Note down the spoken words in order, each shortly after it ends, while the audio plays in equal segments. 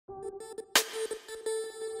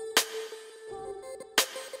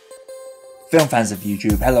Film fans of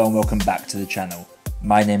YouTube, hello and welcome back to the channel.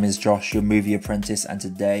 My name is Josh, your movie apprentice, and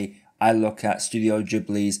today I look at Studio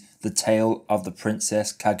Ghibli's The Tale of the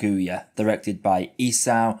Princess Kaguya, directed by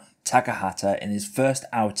Isao Takahata in his first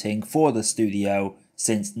outing for the studio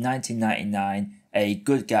since 1999, a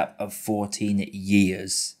good gap of 14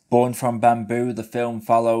 years. Born from bamboo, the film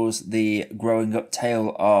follows the growing up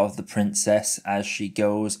tale of the princess as she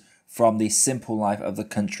goes from the simple life of the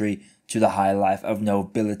country to the high life of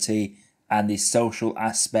nobility and the social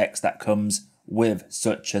aspects that comes with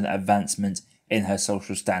such an advancement in her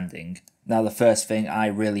social standing. Now, the first thing I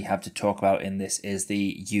really have to talk about in this is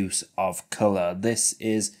the use of colour. This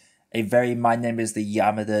is a very My Name is the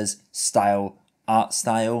Yamada's style art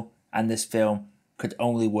style, and this film could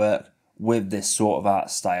only work with this sort of art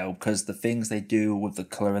style because the things they do with the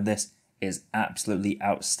colour in this is absolutely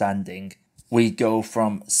outstanding. We go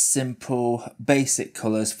from simple, basic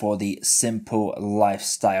colours for the simple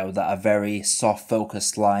lifestyle that are very soft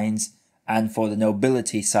focused lines, and for the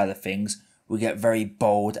nobility side of things, we get very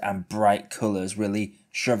bold and bright colours, really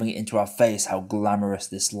shoving it into our face how glamorous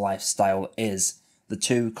this lifestyle is. The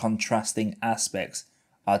two contrasting aspects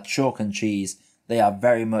are chalk and cheese. They are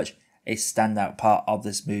very much a standout part of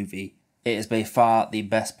this movie. It is by far the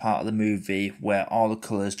best part of the movie where all the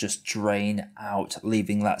colours just drain out,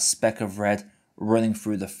 leaving that speck of red running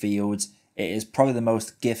through the fields. It is probably the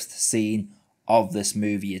most gift scene of this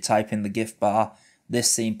movie. You type in the gift bar,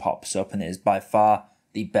 this scene pops up, and it is by far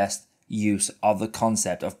the best use of the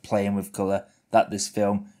concept of playing with colour that this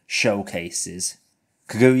film showcases.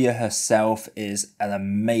 Kaguya herself is an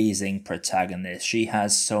amazing protagonist. She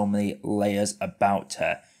has so many layers about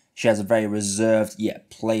her. She has a very reserved yet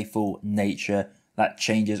playful nature that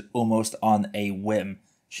changes almost on a whim.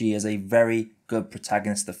 She is a very good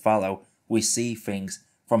protagonist to follow. We see things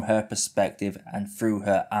from her perspective and through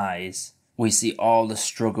her eyes. We see all the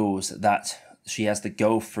struggles that she has to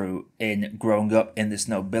go through in growing up in this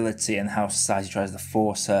nobility and how society tries to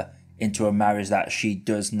force her into a marriage that she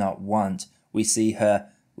does not want. We see her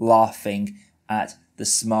laughing at the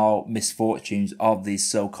small misfortunes of these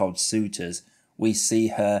so-called suitors. We see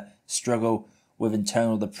her struggle with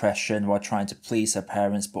internal depression while trying to please her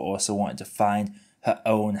parents but also wanting to find her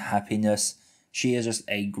own happiness. She is just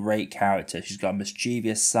a great character. She's got a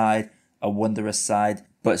mischievous side, a wondrous side,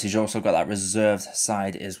 but she's also got that reserved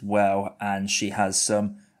side as well, and she has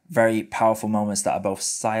some very powerful moments that are both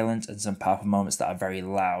silent and some powerful moments that are very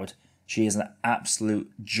loud. She is an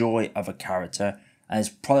absolute joy of a character and is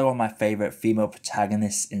probably one of my favourite female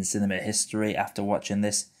protagonists in cinema history. After watching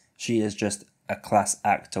this, she is just a class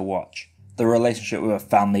act to watch. The relationship with her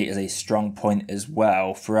family is a strong point as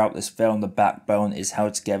well. Throughout this film, the backbone is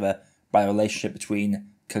held together by a relationship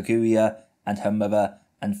between Kaguya and her mother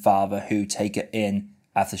and father, who take her in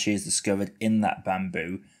after she is discovered in that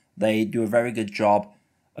bamboo. They do a very good job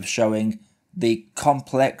of showing the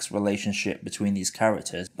complex relationship between these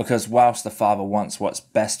characters, because whilst the father wants what's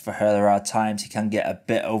best for her, there are times he can get a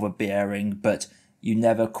bit overbearing, but you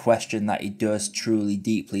never question that he does truly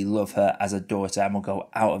deeply love her as a daughter and will go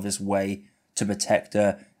out of his way to protect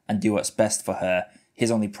her and do what's best for her.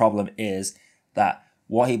 His only problem is that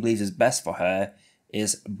what he believes is best for her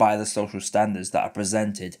is by the social standards that are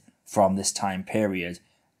presented from this time period.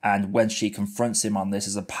 And when she confronts him on this,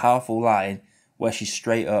 is a powerful line where she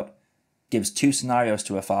straight up gives two scenarios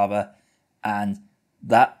to her father, and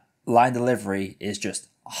that line delivery is just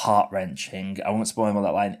heart-wrenching. I won't spoil what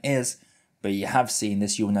that line is, but you have seen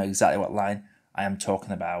this, you'll know exactly what line I am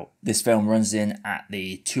talking about. This film runs in at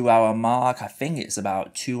the 2-hour mark. I think it's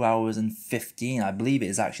about 2 hours and 15. I believe it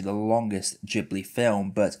is actually the longest Ghibli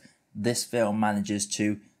film, but this film manages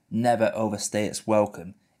to never overstay its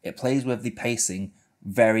welcome. It plays with the pacing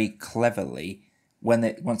very cleverly. When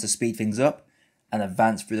it wants to speed things up and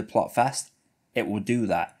advance through the plot fast, it will do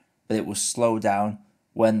that, but it will slow down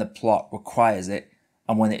when the plot requires it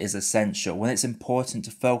and when it is essential. When it's important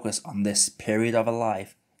to focus on this period of a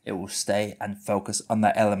life, it will stay and focus on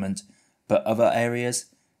that element. But other areas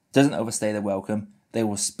doesn't overstay their welcome. They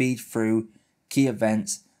will speed through key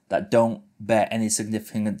events that don't bear any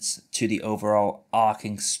significance to the overall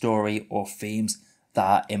arcing story or themes that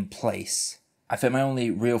are in place. I think my only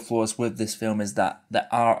real flaws with this film is that there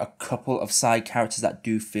are a couple of side characters that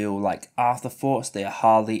do feel like afterthoughts. They are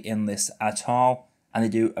hardly in this at all, and they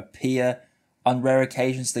do appear on rare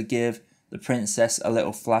occasions to give the princess a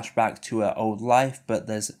little flashback to her old life, but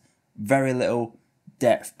there's very little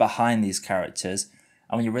depth behind these characters.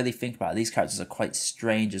 And when you really think about it, these characters are quite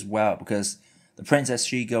strange as well, because the princess,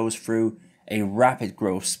 she goes through a rapid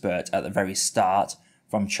growth spurt at the very start,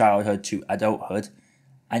 from childhood to adulthood,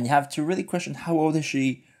 And you have to really question, how old is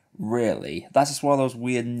she really? That's just one of those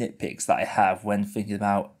weird nitpicks that I have when thinking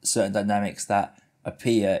about certain dynamics that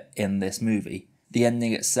appear in this movie. The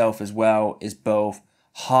ending itself as well is both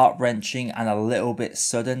heart-wrenching and a little bit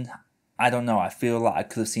sudden. I don't know, I feel like I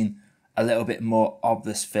could have seen a little bit more of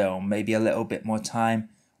this film, maybe a little bit more time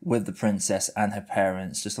with the princess and her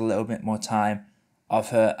parents, just a little bit more time of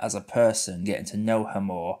her as a person, getting to know her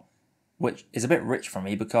more, which is a bit rich for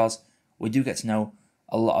me because we do get to know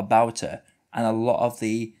a lot about her, and a lot of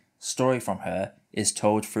the story from her is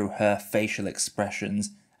told through her facial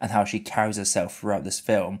expressions and how she carries herself throughout this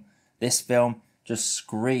film. This film just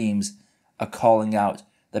screams a calling out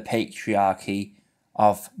the patriarchy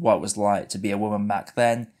of what it was like to be a woman back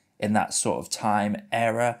then in that sort of time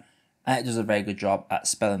era, and it does a very good job at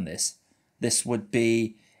spelling this. This would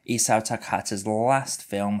be Isao Takahata's last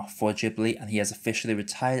film for Ghibli, and he has officially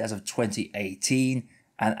retired as of 2018,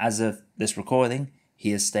 and as of this recording,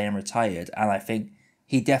 he is staying retired, and I think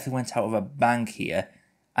he definitely went out with a bang here,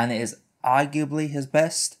 and it is arguably his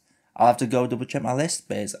best. I'll have to go double check my list,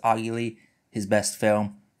 but it's arguably his best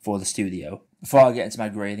film for the studio. Before I get into my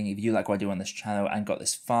grading, if you like what I do on this channel and got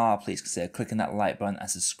this far, please consider clicking that like button and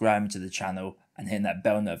subscribing to the channel and hitting that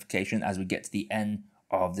bell notification as we get to the end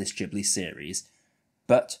of this Ghibli series.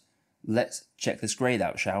 But let's check this grade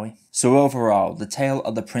out, shall we? So overall, The Tale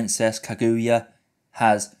of the Princess Kaguya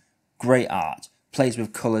has great art, plays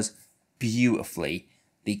with colours beautifully,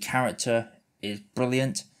 the character is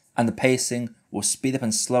brilliant, and the pacing will speed up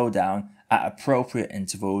and slow down at appropriate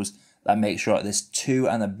intervals that make sure that this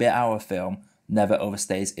 2-and-a-bit-hour film never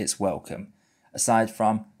overstays its welcome. Aside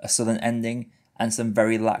from a sudden ending and some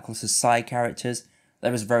very lackluster side characters,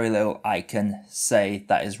 there is very little I can say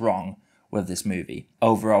that is wrong with this movie.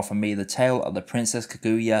 Overall, for me, The Tale of the Princess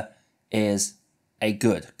Kaguya is a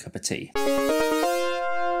good cup of tea.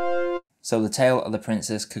 So, The Tale of the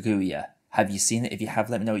Princess Kaguya. Have you seen it? If you have,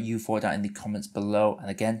 let me know what you thought down in the comments below. And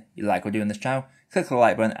again, if you like what we're doing on this channel, click the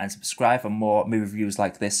like button and subscribe for more movie reviews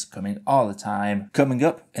like this coming all the time. Coming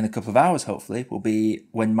up in a couple of hours, hopefully, will be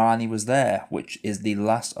When Marnie Was There, which is the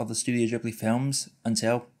last of the Studio Ghibli films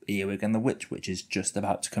until Earwig and the Witch, which is just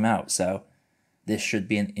about to come out. So, this should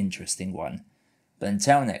be an interesting one. But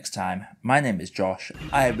until next time, my name is Josh,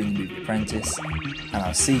 I have been Movie Apprentice, and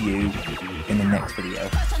I'll see you in the next video.